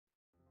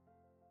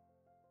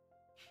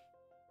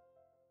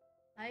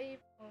Hi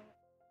po.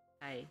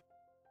 Hi.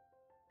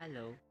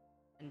 Hello.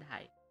 And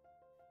hi.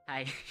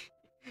 Hi.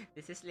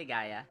 This is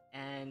Ligaya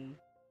and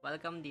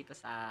welcome dito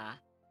sa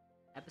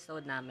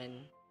episode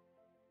namin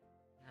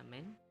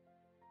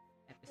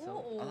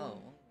episode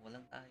Oo.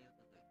 Walang tayo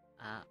tuloy.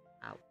 ah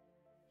ow.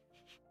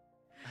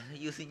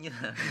 Ayusin nyo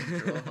na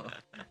intro.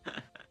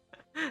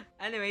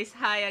 Anyways,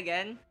 hi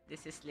again.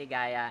 This is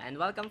Ligaya and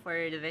welcome for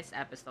this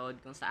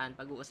episode kung saan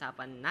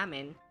pag-uusapan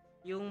namin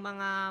yung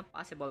mga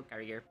possible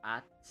career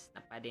paths na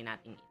pwede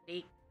nating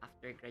i-take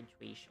after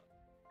graduation.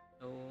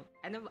 So,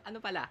 ano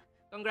pala?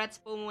 Congrats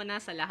po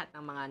muna sa lahat ng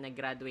mga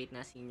nag-graduate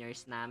na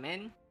seniors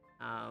namin.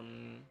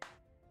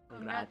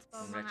 Congrats po mga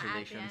ate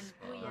Congratulations and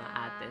po. kuya. Mga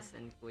ates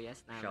and kuyas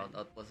namin.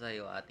 Shoutout po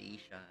sa'yo, Ate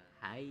Isha.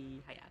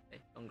 Hi ate.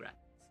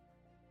 Congrats.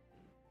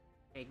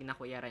 Kay kina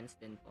Kuya Renz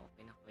din po.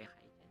 Kina Kuya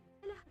Kaijan.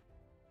 Sa lahat.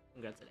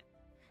 Congrats ulit.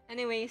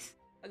 Anyways,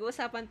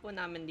 pag-uusapan po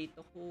namin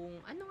dito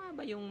kung ano nga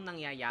ba yung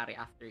nangyayari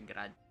after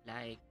grad.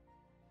 Like,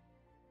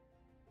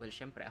 well,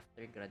 syempre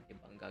after grad,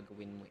 diba, ang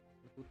gagawin mo,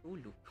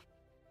 matutulog.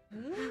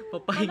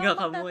 Papahinga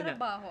ka muna.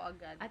 Trabaho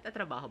agad. At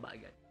trabaho ba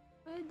agad?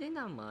 Pwede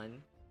naman.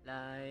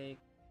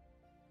 Like,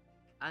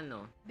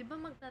 Di ba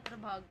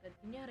magtatrabaho agad?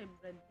 Kunyari,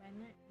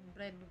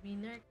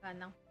 breadwinner ka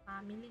ng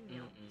family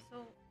niyo. Mm-mm.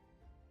 So,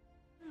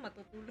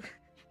 matutulog.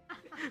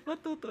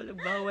 matutulog.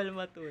 Bawal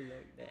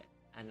matulog. De,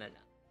 ano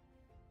lang.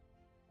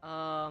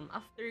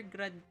 After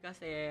grad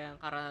kasi,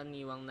 ang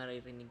karaniwang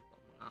naririnig ko,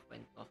 mga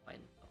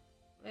kwento-kwento.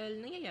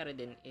 Well, nangyayari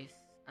din is,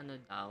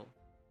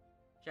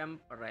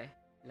 syempre,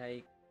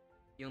 like,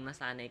 yung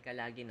nasanay ka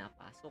lagi na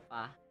pasok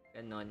ka,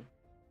 ganon.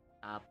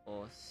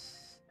 Tapos,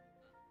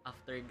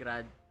 after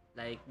grad,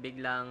 like,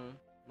 biglang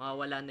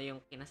mawawala na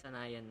yung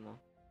kinasanayan mo.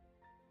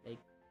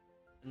 Like,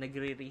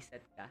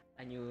 nagre-reset ka.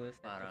 A new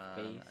set of Para,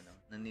 phase.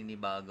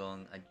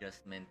 naninibagong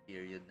adjustment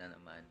period na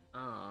naman.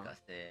 Oo.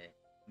 Kasi,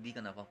 hindi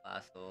ka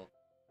napapasok.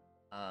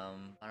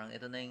 Parang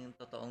ito na yung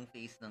totoong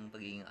phase ng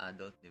pagiging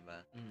adult, di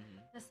ba?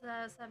 Mhm. Tapos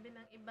sabi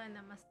ng iba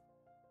na mas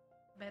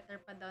better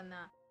pa daw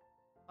na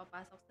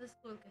papasok sa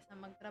school kaysa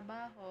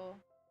magtrabaho.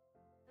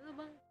 Ano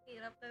bang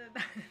hirap na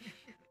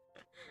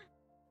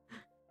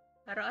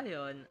Pero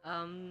ayun,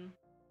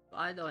 to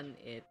add on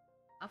it,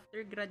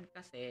 after grad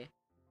kasi,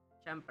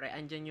 syempre,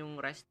 andyan yung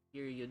rest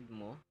period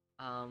mo.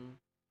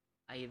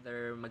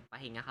 Either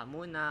magpahinga ka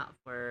muna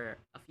for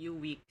a few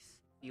weeks,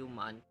 few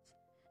months,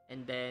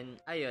 and then,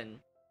 ayun,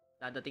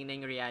 dadating na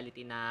yung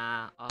reality na,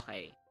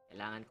 okay,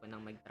 kailangan ko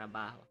nang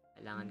magtrabaho.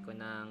 Kailangan ko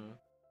nang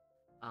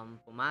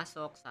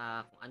pumasok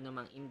sa kung ano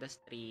mang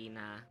industry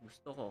na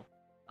gusto ko.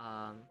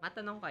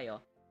 Matanong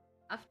kayo,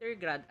 after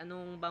grad,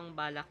 anong bang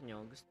balak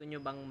nyo? Gusto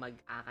nyo bang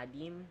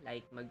mag-academe?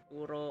 Like,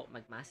 magturo,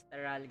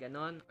 mag-masteral,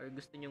 ganon? Or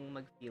gusto nyo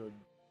mag-field?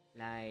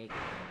 Like,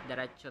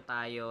 diretso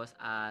tayo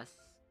as,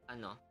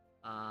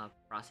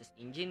 process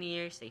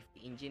engineer,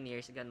 safety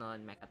engineers,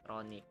 ganon,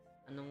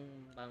 mechatronics.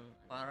 Anong bang,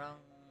 Parang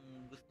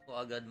gusto ko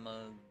agad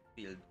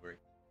mag-field work.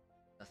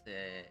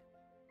 Kasi,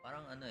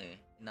 parang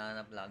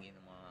hinahanap lagi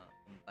ng mga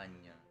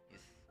kumpanya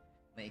is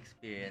may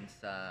experience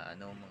sa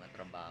mga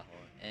trabaho.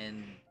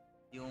 And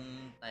yung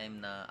time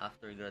na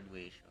after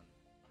graduation,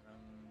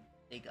 parang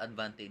take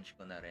advantage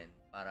ko na rin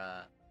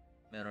para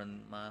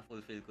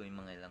ma-fulfill ko yung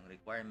mga ilang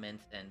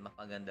requirements and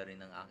mapaganda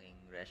rin ang aking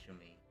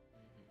resume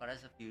para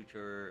sa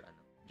future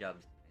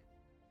jobs rin.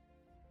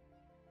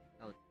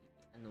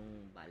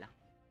 anong balak?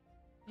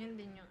 Yun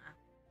din yung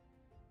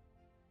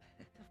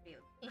sa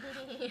field.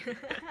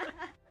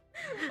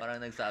 Parang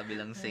nagsabi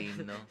lang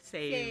same, no?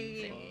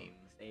 Same.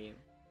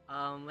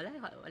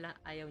 Wala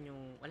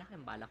kayong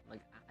balak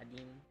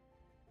mag-academe?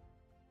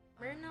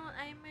 Meron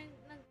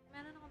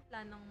akong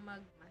planong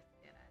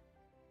mag-masteral.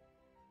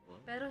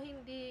 Oh. Pero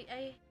hindi,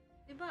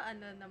 di ba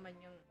naman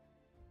yung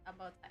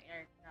about sa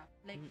aircraft?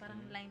 Like, parang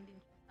line din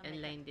siya sa And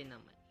line din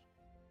naman.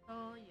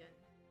 So, yun.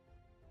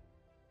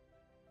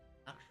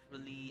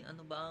 Actually,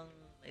 ano ba ang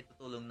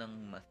itutulong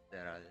ng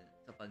masteral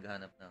sa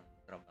paghanap ng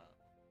trabaho?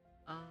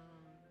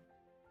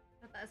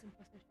 Mataas yung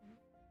position.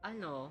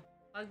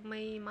 Pag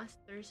may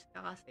masters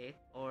ka kasi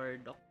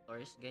or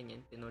doctors,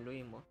 ganyan,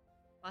 tinuloy mo,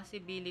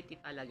 possibility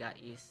talaga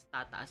is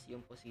tataas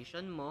yung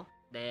position mo,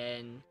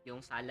 then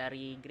yung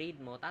salary grade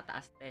mo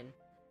tataas din.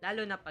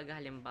 Lalo na pag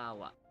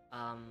halimbawa,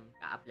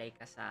 ka-apply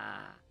ka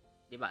sa,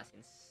 'di ba,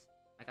 since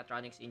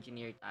mechatronics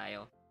engineer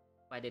tayo,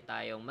 pwede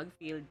tayong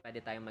mag-field, pwede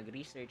tayong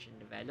mag-research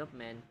and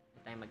development,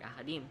 pwede tayong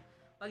mag-academe.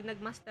 Pag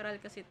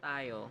nag-masteral kasi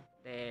tayo,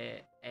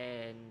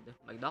 and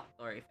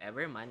mag-doctor, if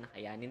ever man,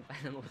 nakayanin pa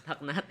ng utak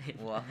natin.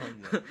 Wow,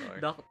 doctor.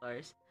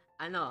 Doctors,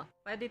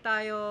 pwede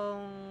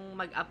tayong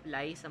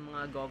mag-apply sa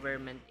mga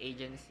government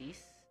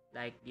agencies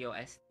like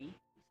DOST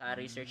sa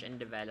research and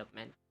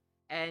development.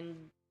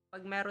 And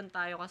pag meron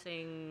tayo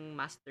kasing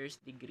master's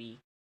degree,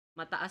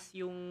 mataas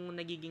yung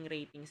nagiging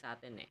rating sa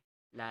atin eh.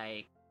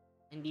 Like,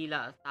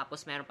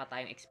 tapos meron pa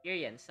tayong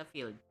experience sa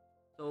field.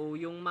 So,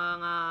 yung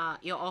mga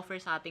i-offer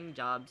sa ating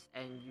jobs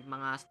and yung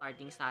mga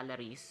starting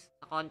salaries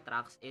sa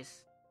contracts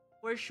is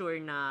for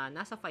sure na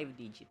nasa 5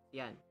 digits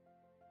yan.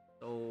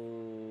 So,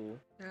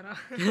 Pero,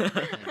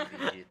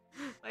 5 digits.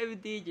 5 5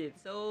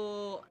 digits.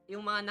 So,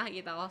 yung mga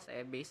nakikita ko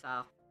kasi based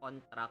sa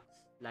contracts,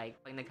 like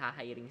pag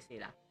nagha-hiring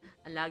sila,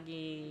 ang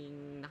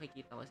laging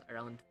nakikita ko is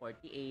around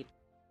 48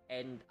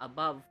 and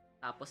above.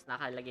 Tapos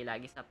nakalagay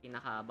lagi sa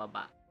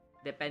pinakababa.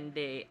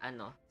 Depende,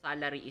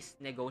 salary is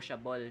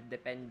negotiable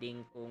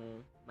depending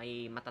kung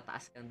may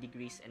matataas kang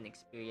degrees and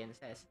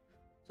experiences.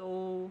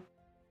 So,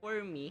 for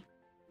me,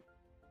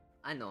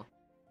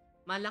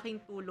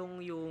 malaking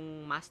tulong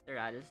yung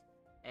masterals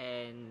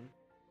and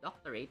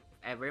doctorate,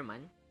 if ever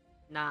man,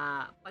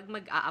 na pag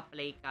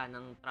mag-a-apply ka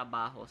ng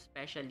trabaho,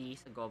 especially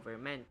sa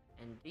government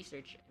and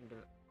research and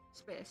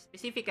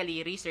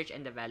specifically research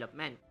and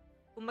development.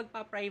 Kung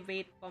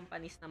magpa-private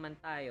companies naman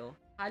tayo,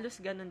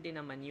 halos ganun din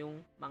naman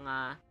yung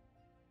mga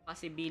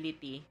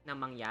possibility na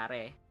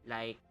mangyari.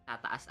 Like,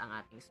 tataas ang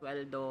ating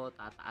sweldo,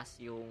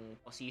 tataas yung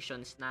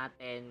positions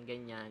natin,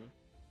 ganyan.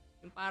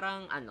 Yung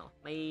parang,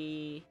 may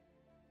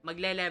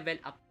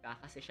magle-level up ka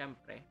kasi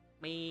syempre,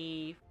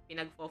 may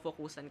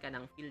pinagfo-focusan ka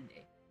ng field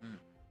eh.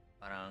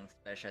 Parang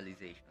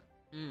specialization.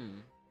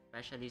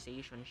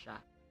 Specialization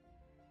siya.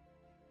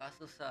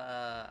 Kaso sa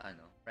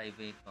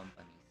private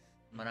companies,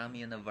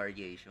 marami yan na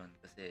variation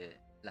kasi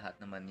lahat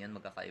naman yan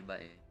magkakaiba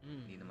eh.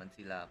 Hindi naman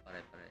sila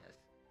pare-parehas.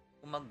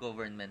 Kung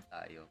mag-government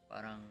tayo,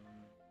 parang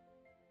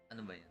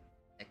ba yan?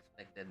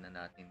 Expected na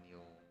natin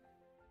yung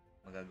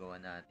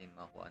magagawa natin,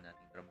 makuha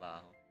natin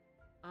trabaho.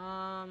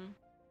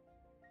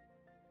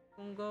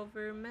 Kung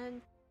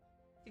government,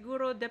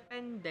 siguro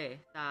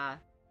depende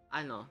sa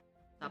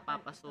sa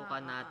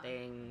papasukan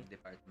nating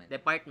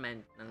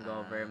department ng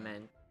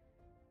government.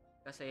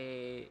 Kasi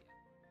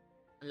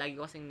ang lagi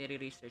ko kasing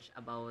nire-research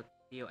about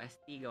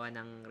DOST, gawa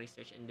ng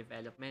research and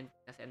development,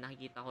 kasi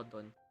nakikita ko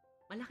doon,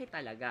 malaki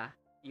talaga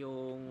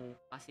yung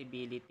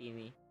possibility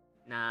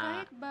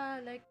na Kahit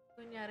ba, like,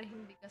 kunyari,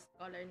 hindi ka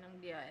scholar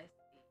ng DOST,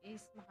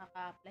 is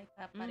makaka-apply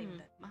ka pa rin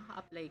doon.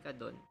 Makaka-apply ka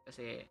doon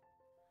kasi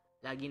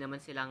lagi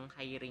naman silang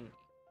hiring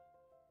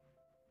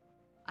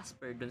as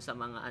per doon sa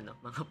mga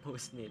mga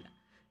post nila.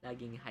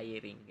 Laging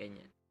hiring,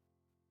 ganyan.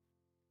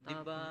 Di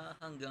ba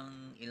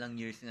hanggang ilang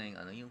years nga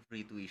yung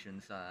free tuition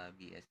sa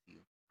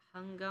BSU?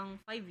 Hanggang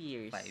 5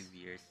 years. 5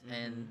 years.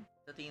 And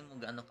sa tingin mo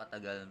gaano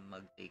katagal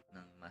mag-take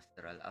ng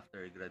masteral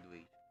after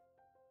graduation?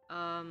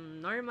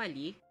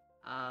 Normally,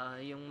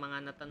 yung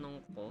mga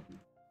natanong ko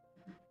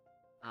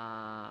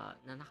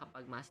na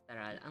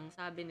nakapag-masteral, ang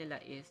sabi nila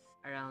is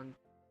around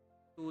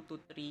 2 to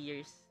 3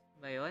 years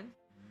ba yun?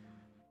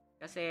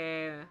 Kasi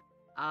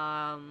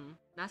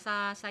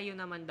nasa sayo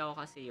naman daw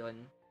kasi yon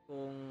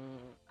kung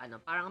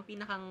parang ang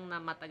pinakang na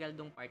matagal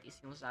dong part is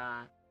yung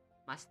sa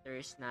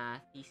masters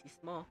na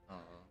thesis mo.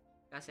 Oo.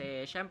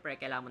 Kasi syempre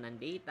kailangan mo ng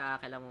data,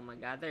 kailangan mo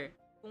mag-gather.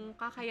 Kung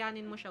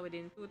kakayanin mo siya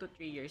within 2 to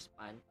 3 years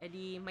span,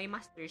 edi may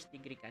master's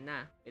degree ka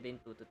na within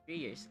 2 to 3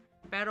 years.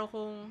 Pero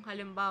kung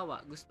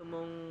halimbawa gusto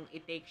mong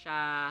i-take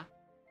siya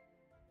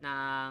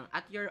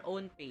at your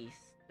own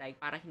pace, like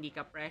para hindi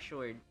ka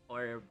pressured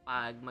or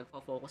pag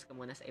magfo-focus ka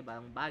muna sa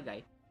ibang bagay,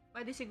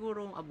 pwede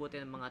sigurong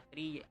abutin ng mga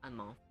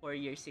 4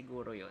 years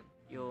siguro yon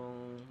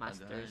yung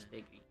master's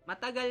degree.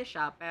 Matagal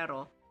siya,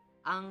 pero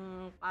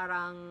ang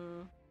parang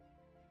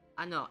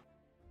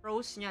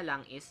pros niya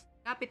lang is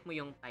kapit mo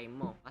yung time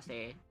mo.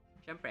 Kasi,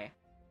 syempre,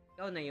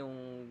 ikaw na yung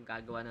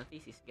gagawa ng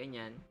thesis,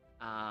 ganyan.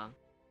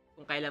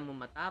 Kung kailan mo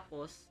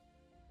matapos,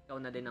 ikaw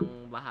na din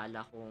ang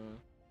bahala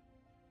kung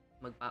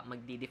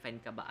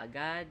magdi-defend ka ba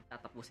agad,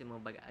 tatapusin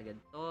mo ba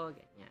agad to,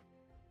 ganyan.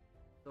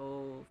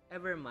 So,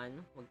 ever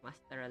man,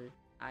 mag-masteral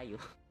tayo.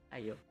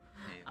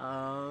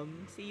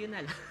 See you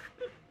na lang.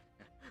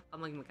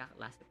 Kapag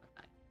magkaklase pa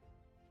tayo.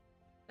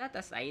 That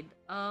aside,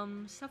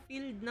 sa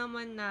field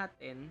naman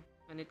natin,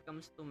 when it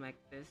comes to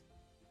MECTES,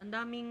 ang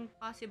daming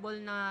possible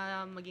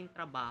na maging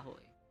trabaho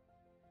eh.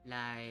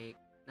 Like,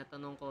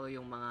 natanong ko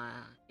yung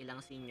mga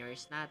ilang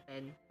seniors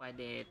natin,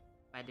 pwede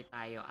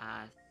tayo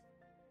as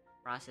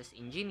process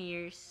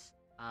engineers,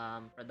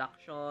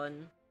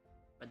 production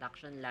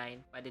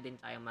line, pwede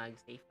din tayo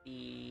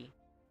mag-safety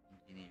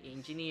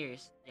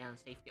engineers, yan,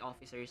 safety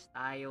officers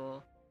tayo.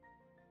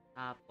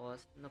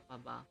 Tapos, ano pa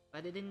ba?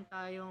 Pwede din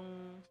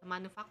tayong sa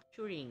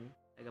manufacturing,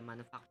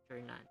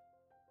 taga-manufacture na.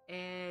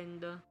 And,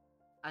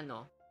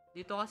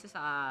 dito kasi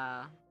sa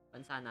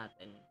bansa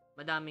natin,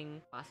 madaming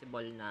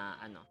possible na,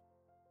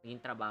 maging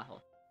trabaho.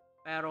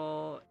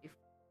 Pero, if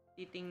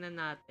titingnan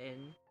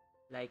natin,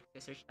 like,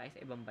 research tayo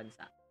sa ibang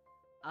bansa,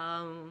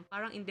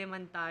 parang in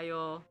demand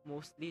tayo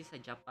mostly sa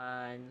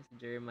Japan, sa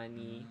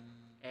Germany,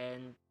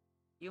 and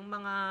yung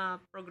mga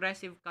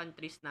progressive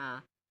countries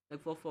na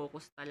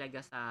nagfo-focus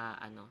talaga sa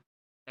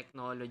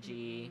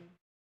technology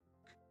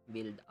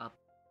build up.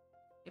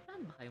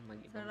 Paano ba kayong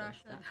mag-ibang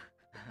bansa?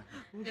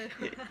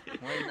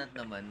 Why not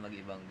naman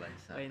mag-ibang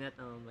bansa?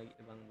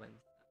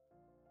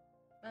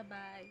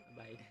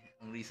 Bye-bye.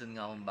 Ang reason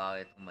nga kung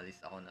bakit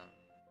umalis ako ng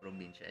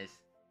probinsya is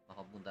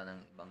makapunta ng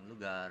ibang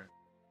lugar,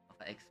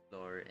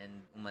 maka-explore,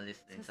 and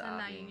umalis din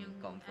sa aking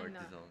comfort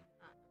zone.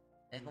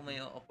 Kung may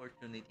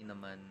opportunity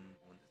naman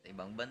pumunta sa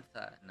ibang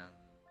bansa ng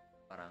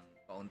parang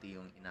kaunti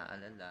yung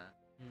inaalala,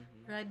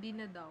 Ready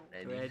na daw.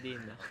 Ready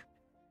na.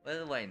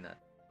 Well, why not?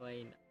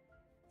 Why not?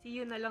 See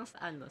you na lang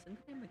sa ano. Saan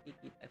ba tayo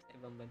magkikita sa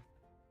ibang bansa?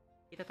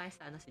 Kita tayo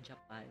sa ano, sa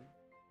Japan.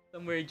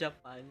 Somewhere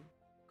Japan.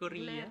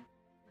 Korea.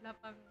 Wala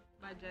pang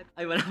budget.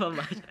 Ay, wala pa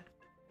ba siya?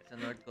 Sa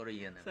North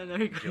Korea naman. Sa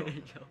North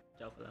Korea. Joke.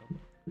 Joke lang.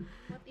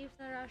 What if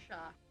sa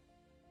Russia?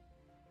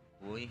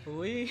 Uy.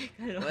 Uy,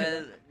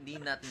 Well,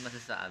 hindi natin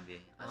masasabi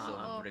as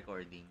Oo. of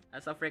recording.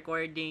 as of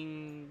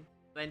recording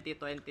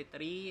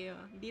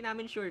 2023, hindi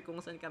namin sure kung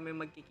saan kami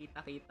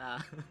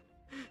magkikita-kita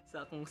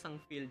sa kung sang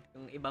field,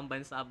 kung ibang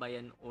bansa ba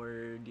yan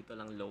or dito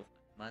lang local.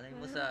 Malay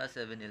mo sa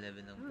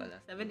 7-Eleven lang pala.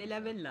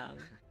 7-Eleven lang.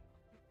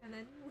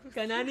 Anonymous.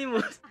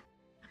 Cananimous.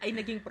 Ay,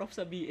 naging prof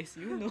sa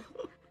BSU, no?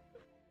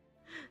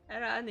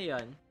 Pero ano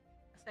yun?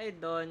 Aside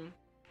doon,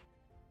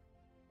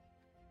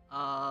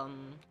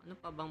 ano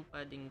pa bang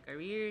pwedeng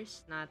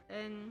careers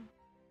natin?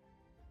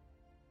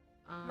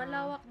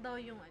 Malawak daw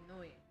yung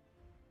ano eh.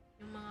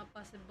 Yung mga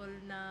possible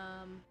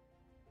na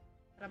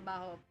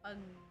trabaho pag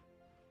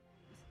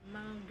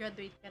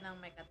graduate ka ng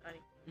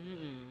mechatronics.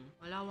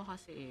 Malawak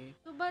kasi eh.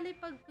 So, bali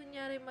pag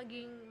kunyari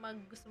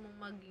gusto mong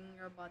maging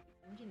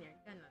robotics engineer,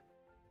 ganun.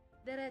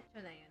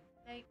 Diretso na yun.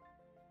 Like,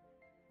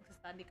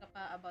 magsa-study ka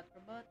pa about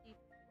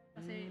robotics.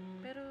 Kasi,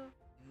 pero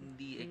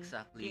Hindi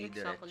exactly Hindi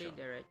exactly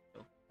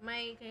diretso. diretso.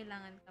 may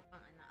kailangan ka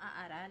pang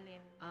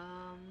aaralin.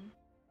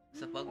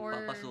 Sa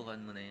pagpapasukan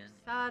mo na yan.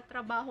 Sa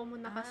trabaho mo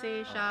na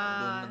kasi Ah. siya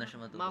Doon mo na siya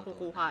matututunan.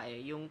 makukuha eh,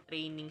 yung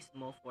trainings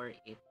mo for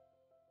it.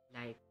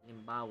 Like,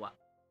 halimbawa,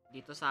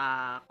 dito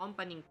sa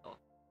company to,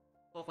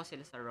 focus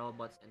sila sa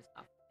robots and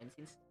stuff. And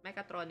since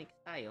mechatronics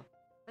tayo,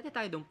 pwede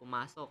tayo doon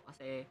pumasok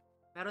kasi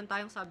meron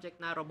tayong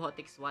subject na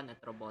robotics 1 at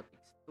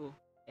robotics 2.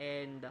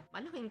 And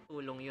malaking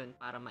tulong yun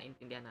para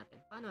maintindihan natin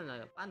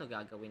paano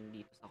gagawin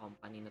dito sa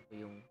company na to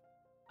yung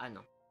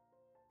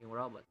yung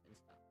robots and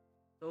stuff.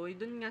 So,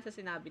 dun nga sa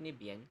sinabi ni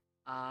Bien,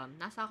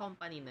 nasa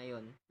company na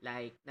yon.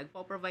 Like,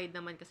 nagpo-provide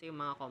naman kasi yung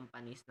mga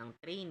companies ng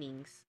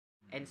trainings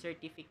and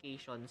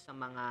certification sa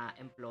mga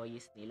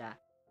employees nila.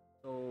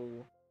 So,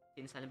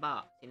 since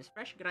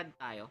fresh grad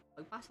tayo,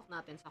 pagpasok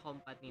natin sa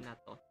company na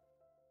to,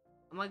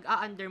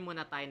 mag-a-under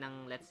muna tayo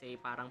ng, let's say,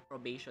 parang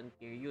probation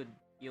period.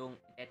 Yung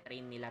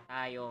ite-train nila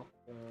tayo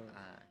kung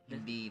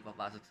Hindi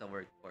papasok sa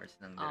workforce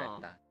ng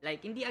direkta. like,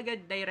 hindi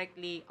agad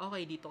directly,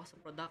 okay, dito ka sa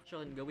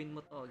production, gawin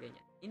mo to,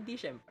 ganyan. Hindi,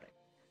 syempre.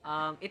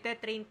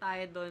 Ite-train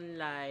tayo doon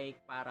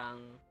like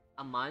parang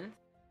a month.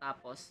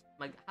 Tapos,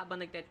 habang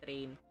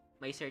nagte-train,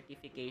 may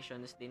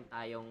certifications din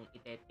tayong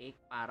ite-take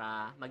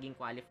para maging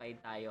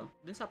qualified tayo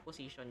dun sa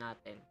position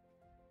natin.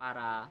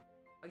 Para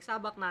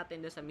pagsabak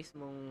natin dun sa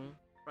mismong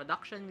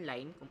production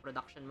line, kung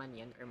production man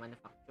yan or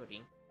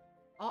manufacturing,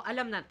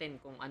 alam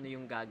natin kung ano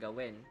yung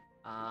gagawin.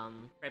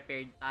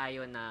 Prepared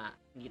tayo na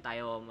hindi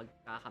tayo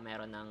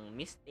magkakameron ng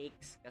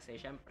mistakes kasi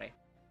syempre,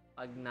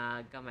 pag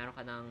nagkameron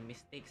ka ng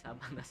mistakes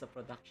habang nasa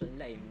production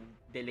line,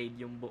 delayed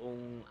yung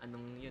buong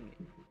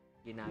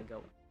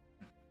ginagawa.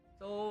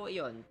 So,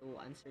 yun,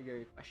 to answer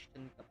your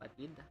question,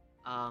 kapatid,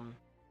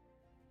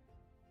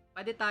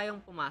 pwede tayong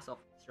pumasok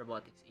as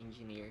robotics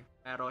engineer.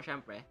 Pero,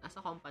 syempre,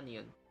 nasa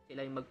company yun.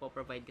 Sila yung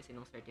magpo-provide kasi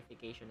ng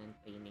certification and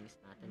trainings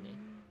natin eh.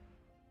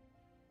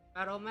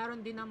 Pero, meron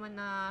din naman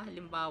na,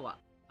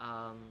 halimbawa,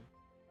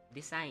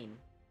 design.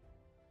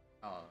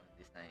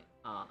 Design.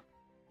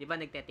 Di ba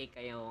nagte-take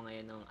kayo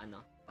ngayon ng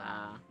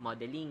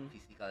modeling?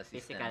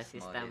 Physical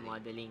system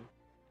modeling.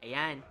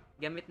 Ayan,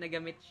 gamit na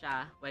gamit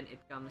siya when it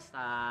comes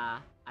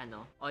sa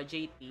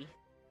OJT.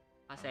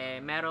 Kasi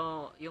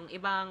yung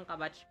ibang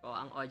kabatch ko,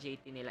 ang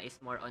OJT nila is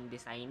more on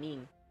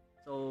designing.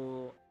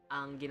 So,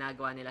 ang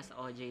ginagawa nila sa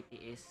OJT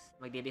is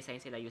magde-design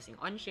sila using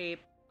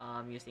Onshape,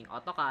 using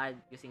AutoCAD,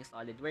 using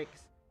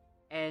SolidWorks.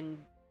 And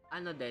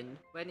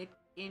when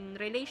in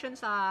relation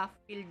sa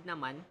field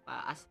naman,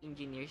 as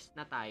engineers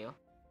na tayo,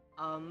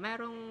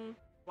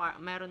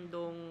 meron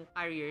dong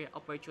career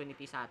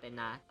opportunity sa atin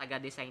na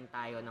taga-design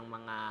tayo ng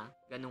mga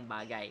ganung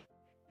bagay.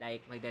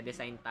 Like,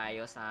 magde-design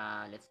tayo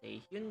sa, let's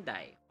say,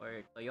 Hyundai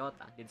or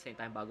Toyota. Design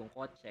tayo bagong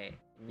kotse.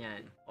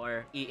 Ganyan.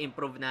 Or,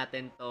 i-improve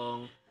natin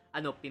tong,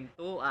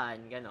 pintuan,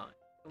 gano'n.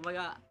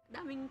 Kumbaga,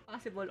 daming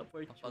possible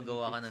opportunities.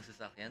 Pagawa ka ng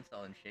sasakyan sa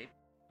Onshape?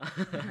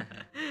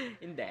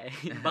 Hindi.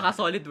 Baka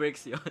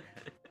SolidWorks yun.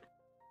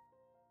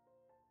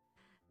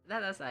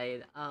 That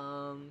aside,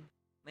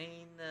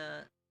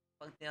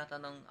 pag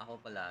tinatanong ako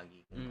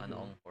palagi kung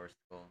ano ang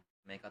course ko,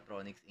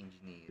 mechatronics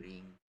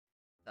engineering.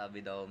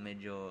 Sabi daw,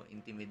 medyo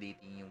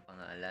intimidating yung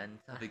pangalan.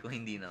 Sabi ko,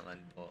 hindi naman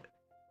po.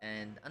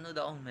 And ano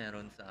daw ang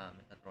meron sa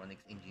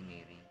mechatronics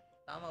engineering?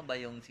 Tama ba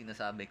yung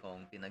sinasabi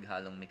kong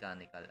pinaghalong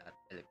mechanical at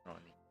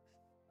electronics?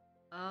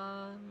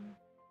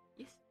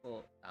 Yes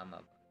po.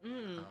 Tama ba?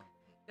 Okay.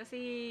 Kasi,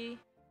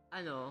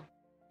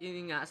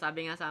 yun nga,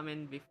 sabi nga sa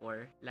amin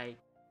before, like,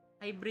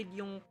 hybrid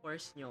yung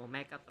course nyo,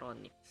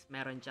 mechatronics.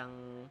 Meron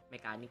siyang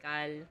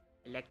mechanical,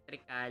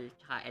 electrical,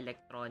 tsaka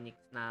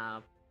electronics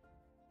na,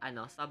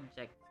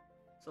 subject.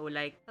 So,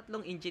 like,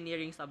 tatlong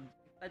engineering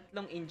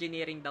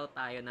daw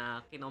tayo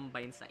na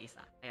kinombine sa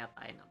isa. Kaya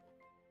tayo na po.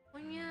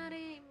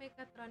 Kunyari,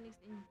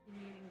 mechatronics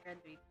engineering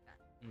graduate ka.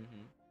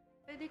 Mm-hmm.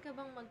 Pwede ka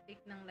bang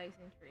mag-take ng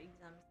licensure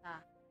exam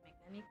sa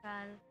mechanical?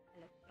 mechanical,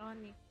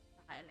 electronic,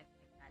 saka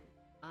electrical.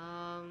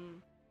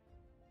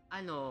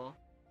 Ano,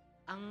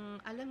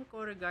 ang alam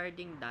ko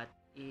regarding that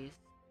is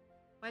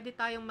pwede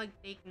tayong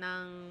mag-take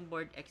ng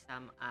board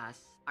exam as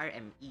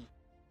RME,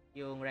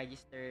 yung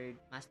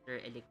Registered Master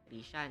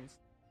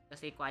Electricians,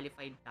 kasi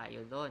qualified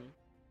tayo doon.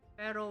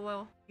 Pero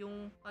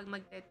yung pag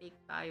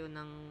magte-take tayo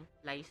ng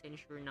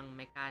licensure ng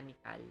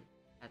mechanical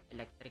at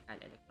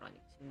electrical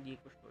electronics, hindi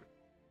ko sure.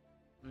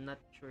 I'm not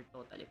sure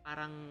totally.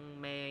 Parang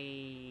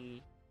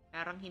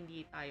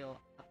hindi tayo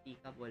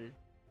applicable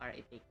para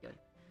i-take yun.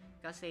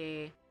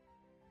 Kasi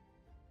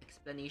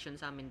explanation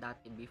sa amin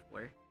dati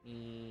before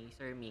ni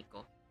Sir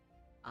Miko,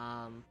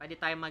 pwede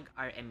tayo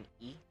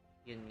mag-RME,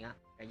 yun nga,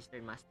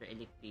 Registered Master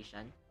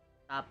Electrician.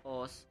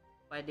 Tapos,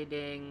 pwede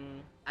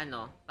ding,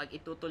 pag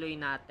itutuloy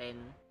natin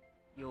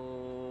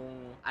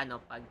yung,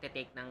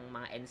 pag-take ng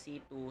mga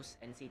NC2s,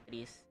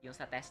 NC3s, yung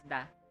sa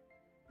TESDA,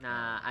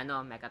 na,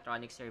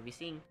 mechatronic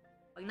servicing.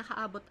 Pag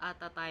nakaabot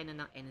ata tayo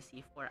na ng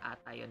NC4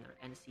 ata yun, or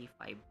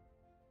NC5,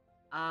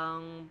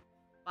 ang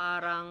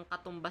parang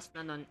katumbas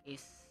na nun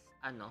is,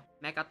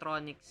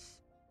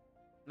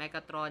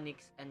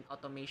 mechatronics and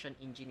automation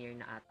engineer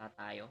na ata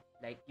tayo.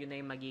 Like, yun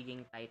na yung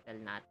magiging title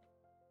natin.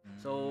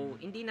 So,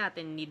 hindi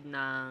natin need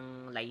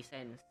ng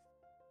license.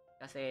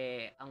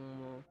 Kasi,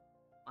 ang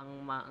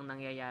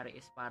nangyayari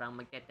is parang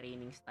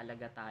magte-trainings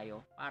talaga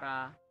tayo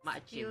para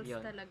ma-achieve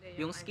yun.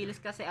 Yung skills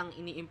kasi ang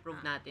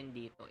ini-improve natin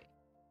dito eh.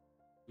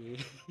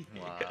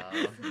 Wow.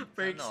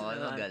 Perks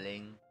naman.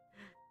 Galing.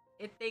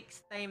 It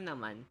takes time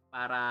naman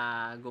para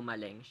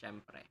gumaling,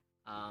 syempre.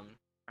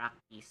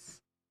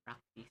 Practice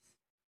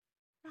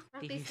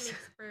makes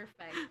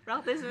perfect.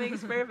 Practice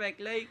makes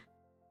perfect. Like,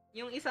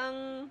 yung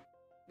isang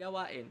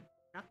gawain,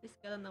 practice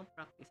ka lang ng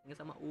practice hanggang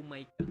sa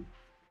maumay ka.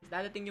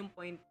 Dadating yung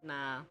point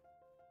na,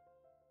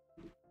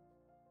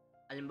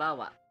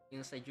 halimbawa,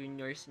 yung sa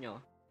juniors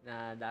nyo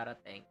na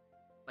darating,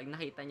 pag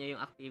nakita nyo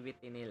yung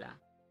activity nila,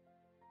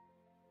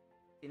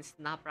 since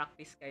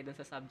na-practice kayo dun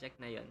sa subject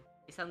na yon,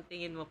 isang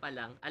tingin mo pa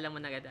lang, alam mo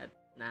na agad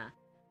na,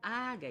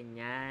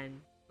 ganyan.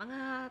 Mga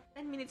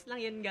 10 minutes lang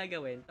yan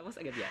gagawin, tapos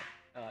agad yan.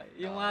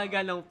 Yung mga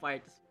ganong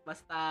parts,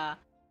 basta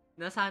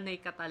nasanay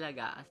ka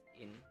talaga as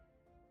in,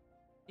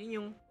 yun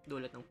yung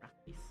dulot ng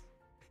practice.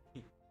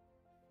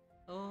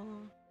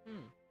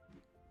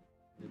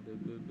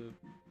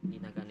 Hindi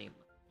na ganun.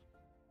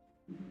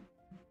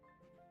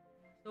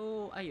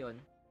 So,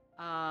 ayun.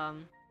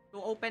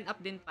 To open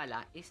up din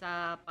pala,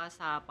 isa pa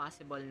sa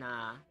possible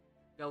na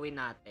gawin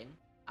natin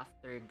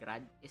after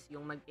grad is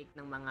yung mag-take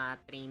ng mga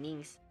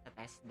trainings sa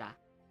TESDA.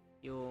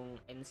 Yung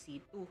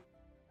NC2.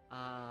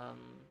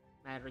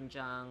 Meron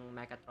dyang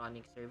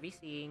mechatronic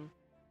servicing,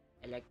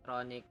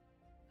 electronic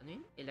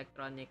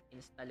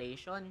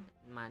installation,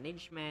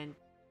 management,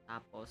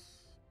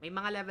 tapos may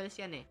mga levels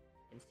yan eh.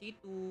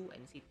 NC2,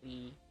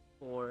 NC3,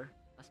 4,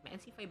 tapos may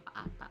NC5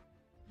 pa ata.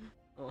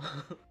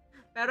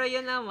 Pero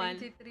yun naman,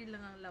 NC3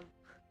 lang ang lab.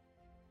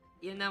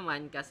 Yun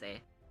naman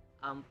kasi,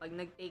 pag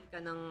nag-take ka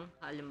ng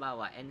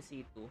halimbawa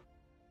NC2,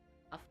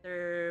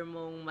 after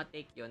mong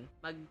ma-take yun,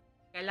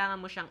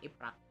 kailangan mo siyang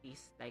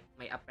i-practice. Like,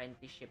 may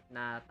apprenticeship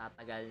na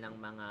tatagal ng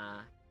mga,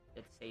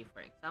 let's say,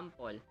 for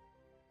example,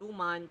 2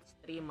 months,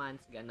 3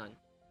 months, ganon.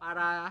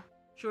 Para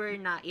sure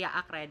na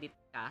i-accredit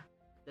ka,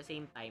 at the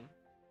same time,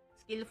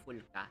 skillful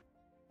ka.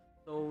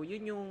 So,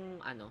 yun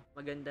yung,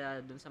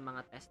 maganda dun sa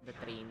mga test the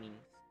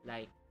trainings.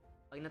 Like,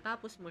 pag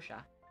natapos mo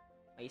siya,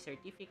 may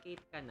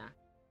certificate ka na,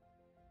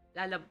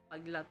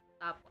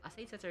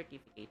 aside sa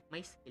certificate,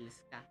 may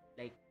skills ka.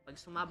 Like, pag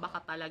sumaba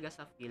ka talaga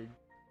sa field,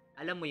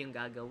 alam mo yung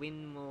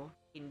gagawin mo,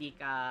 hindi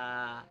ka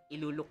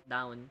ilulok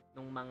down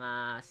ng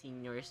mga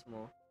seniors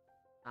mo.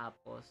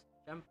 Tapos,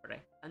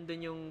 syempre,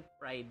 andun yung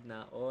pride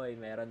na, oy,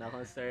 meron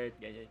akong cert,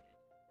 ganyan.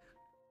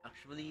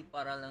 Actually,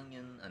 para lang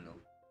yun,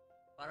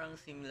 parang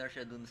similar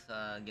siya dun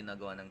sa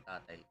ginagawa ng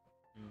tatay ko.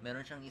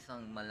 Meron siyang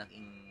isang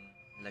malaking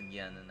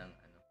lagyan ng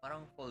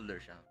parang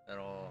folder siya,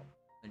 pero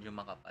medyo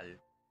makapal.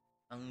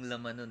 Ang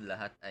laman nun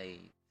lahat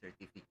ay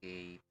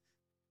certificates,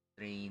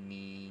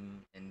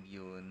 training, and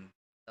yun.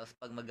 Tapos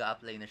pag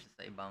mag-a-apply na siya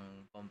sa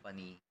ibang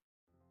company,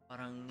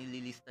 parang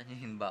nililista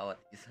niya yung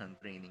bawat isang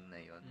training na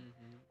yun.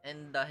 Mm-hmm.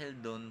 And dahil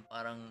doon,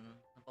 parang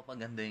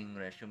napapaganda yung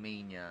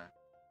resume niya.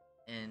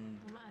 And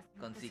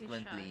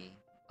consequently,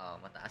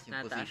 mataas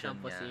yung position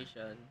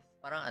niya.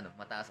 Parang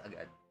mataas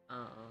agad.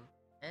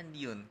 And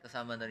yun,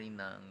 kasama na rin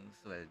ng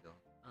sweldo.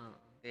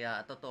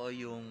 Kaya totoo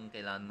yung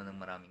kailangan mo ng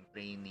maraming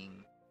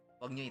training.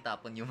 Huwag nyo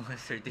itapon yung mga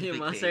certificate.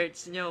 Yung mga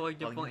certs nyo, huwag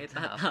nyo pong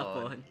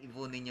itatapon.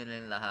 Ipunin nyo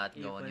lang lahat,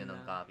 gawan nyo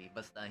ng copy.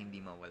 Basta hindi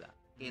mawala.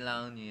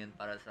 Kailangan nyo yun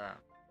para sa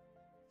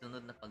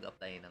sunod na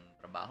pag-apply ng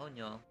trabaho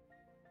nyo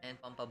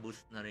and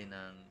pampaboost na rin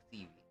ng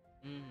CV.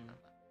 Mm-hmm.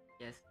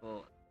 Yes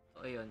po.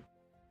 So, ayun.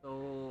 So,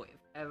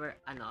 if ever,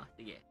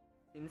 sige.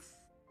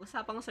 Since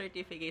usapang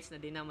certificates na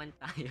din naman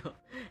tayo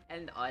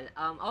and all,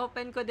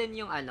 open ko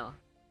din yung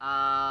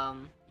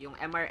yung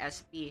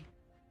MRSP,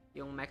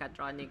 yung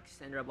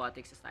Mechatronics and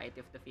Robotics Society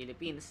of the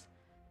Philippines.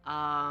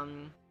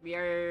 We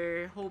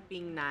are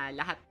hoping na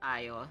lahat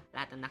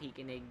ng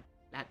nakikinig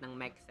lahat ng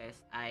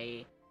Mexes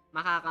ay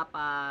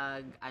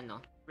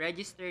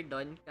register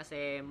doon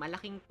kasi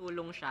malaking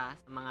tulong siya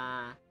sa mga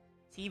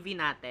CV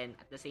natin.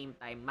 At the same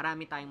time,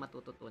 marami tayong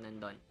matututunan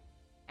doon.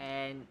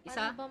 And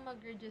isa, Paano ba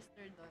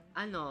mag-register doon?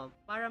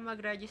 para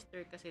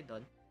mag-register kasi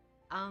doon,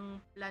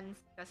 ang plans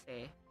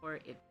kasi for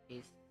it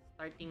is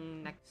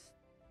starting next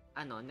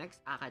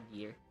acad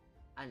year,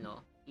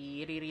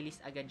 i-release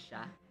agad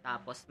siya.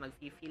 Tapos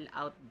mag-fill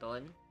out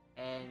doon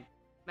and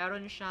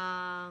meron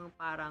siyang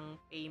parang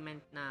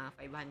payment na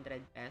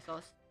 500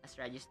 pesos as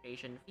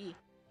registration fee.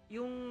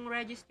 Yung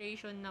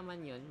registration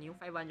naman yun, yung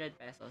 500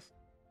 pesos,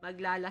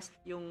 maglalast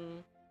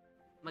yun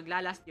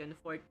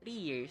for 3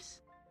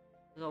 years.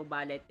 So,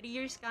 bale, 3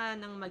 years ka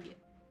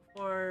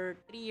for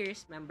 3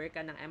 years member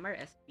ka ng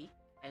MRSP,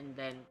 and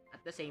then,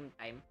 at the same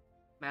time,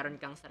 meron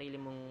kang sarili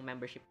mong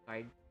membership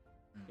card.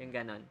 Yung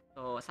ganon.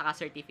 So, saka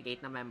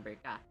certificate na member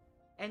ka.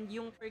 And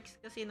yung perks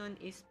kasi nun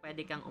is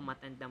pwede kang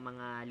umattend ng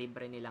mga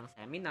libre nilang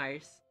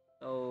seminars.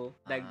 So,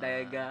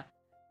 dagdag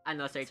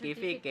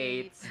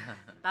certificates.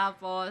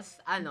 Tapos,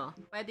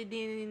 pwede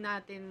din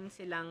natin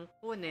silang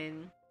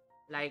kunin.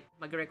 Like,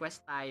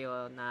 mag-request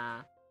tayo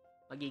na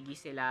magigi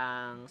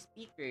silang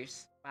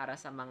speakers para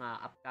sa mga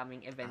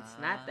upcoming events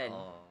natin.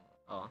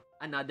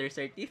 Another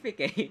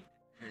certificate.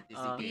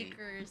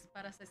 Speakers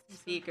para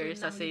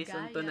sa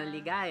season 2 ng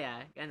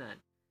Ligaya. Ganon.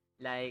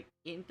 Like,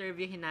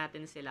 i-interviewin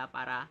natin sila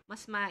para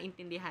mas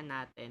maintindihan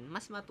natin,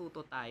 mas matuto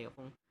tayo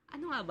kung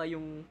ano nga ba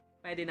yung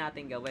pwede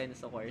natin gawin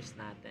sa course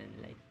natin.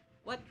 Like,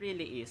 what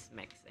really is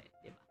Mexe,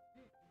 di ba?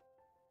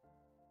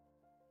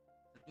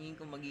 Sa tingin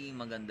ko magiging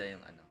maganda yung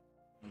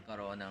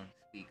magkaroon ng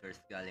speakers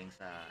galing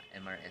sa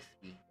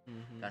MRSP.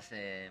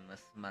 Kasi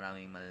mas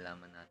maraming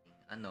malalaman natin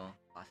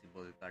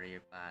possible career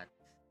paths.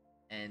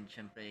 And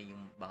syempre,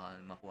 yung baka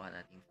makuha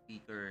nating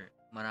speaker,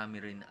 marami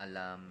rin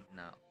alam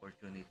na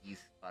opportunities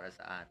para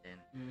sa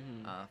atin.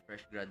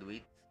 Fresh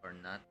graduates or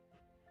not,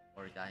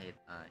 or kahit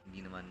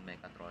hindi naman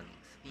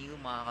mechatronics. Tingin ko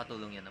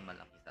makakatulong yan na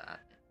malaki sa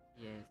atin.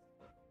 Yes.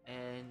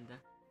 And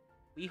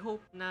we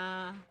hope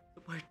na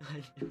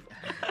supportahan nyo.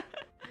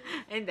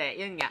 Hindi,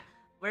 yun nga.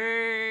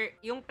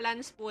 Yung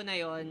plans po na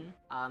yun,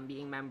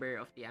 being member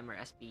of the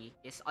MRSP,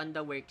 is on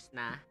the works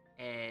na.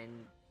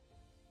 And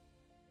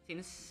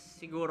since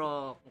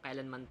siguro kung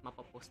kailan man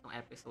mapopost ng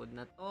episode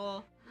na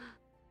to,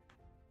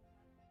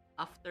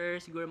 after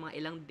siguro mga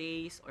ilang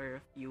days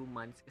or few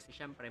months, kasi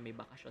syempre may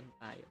bakasyon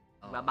tayo.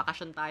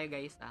 Babakasyon tayo,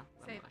 guys, ha?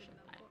 Babakasyon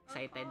tayo.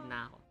 Excited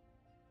na ako.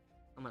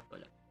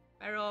 Matulog.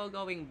 Pero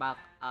going back,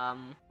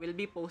 we'll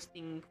be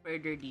posting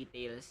further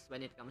details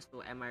when it comes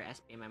to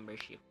MRSP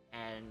membership.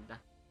 And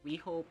we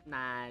hope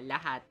na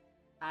lahat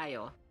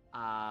tayo,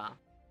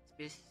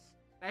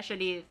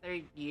 especially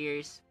 3rd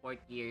years,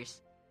 4th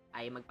years,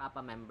 ay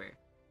magpapa-member.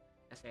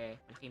 Kasi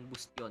malaking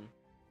boost yun.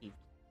 TV.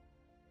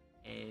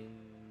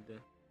 And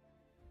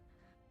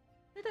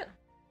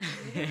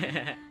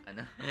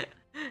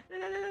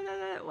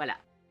wala.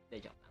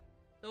 The joke lang.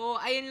 So,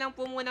 ayun lang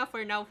po muna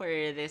for now for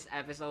this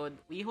episode.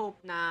 We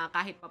hope na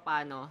kahit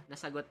papano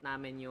nasagot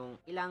namin yung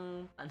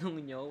ilang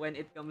tanong nyo when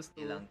it comes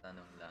to... Ilang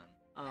tanong lang.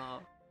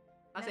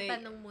 Kasi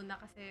tanong muna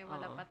kasi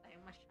wala pa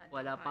tayong masyadong...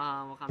 Wala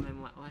pa kami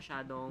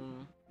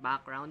masyadong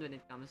background when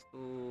it comes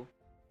to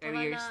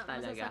careers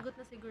talaga. Masasagot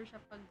na siguro siya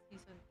pag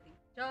season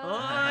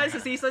 3. Sa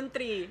season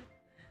 3.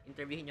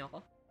 Interviewin niyo ako?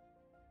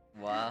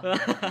 Wow.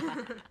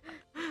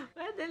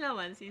 Pwede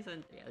naman,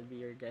 season 3. I'll be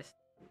your guest.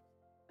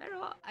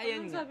 Pero,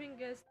 ayun nga. Sabing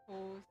guest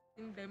host?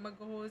 Hindi,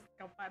 mag-host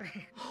ka pa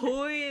rin.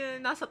 Hoy,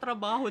 nasa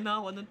trabaho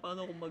na ako. Nun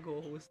paano ako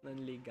mag-host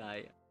ng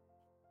Ligaya?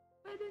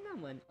 Pwede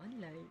naman,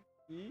 online.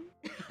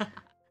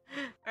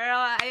 Pero,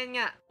 ayun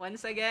nga.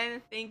 Once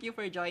again, thank you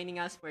for joining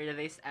us for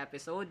this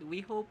episode. We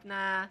hope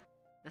na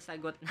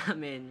nasagot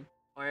namin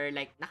or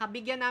like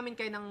nakabigyan namin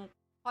kayo ng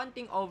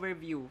konting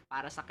overview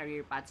para sa career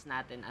paths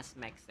natin as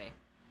Mexe.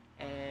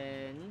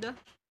 And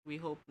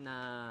we hope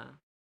na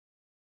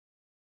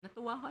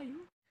natuwa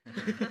kayo.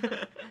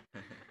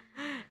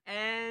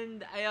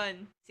 And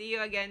ayun, see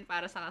you again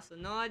para sa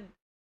kasunod.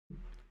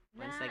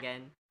 Once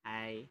again,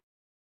 hi.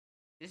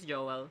 This is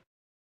Joel.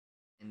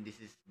 And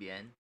this is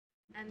Bien.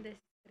 And this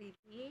is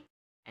Pretty.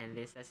 And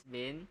this has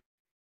been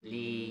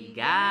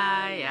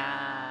Ligaya.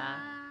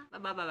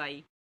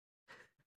 Bye-bye.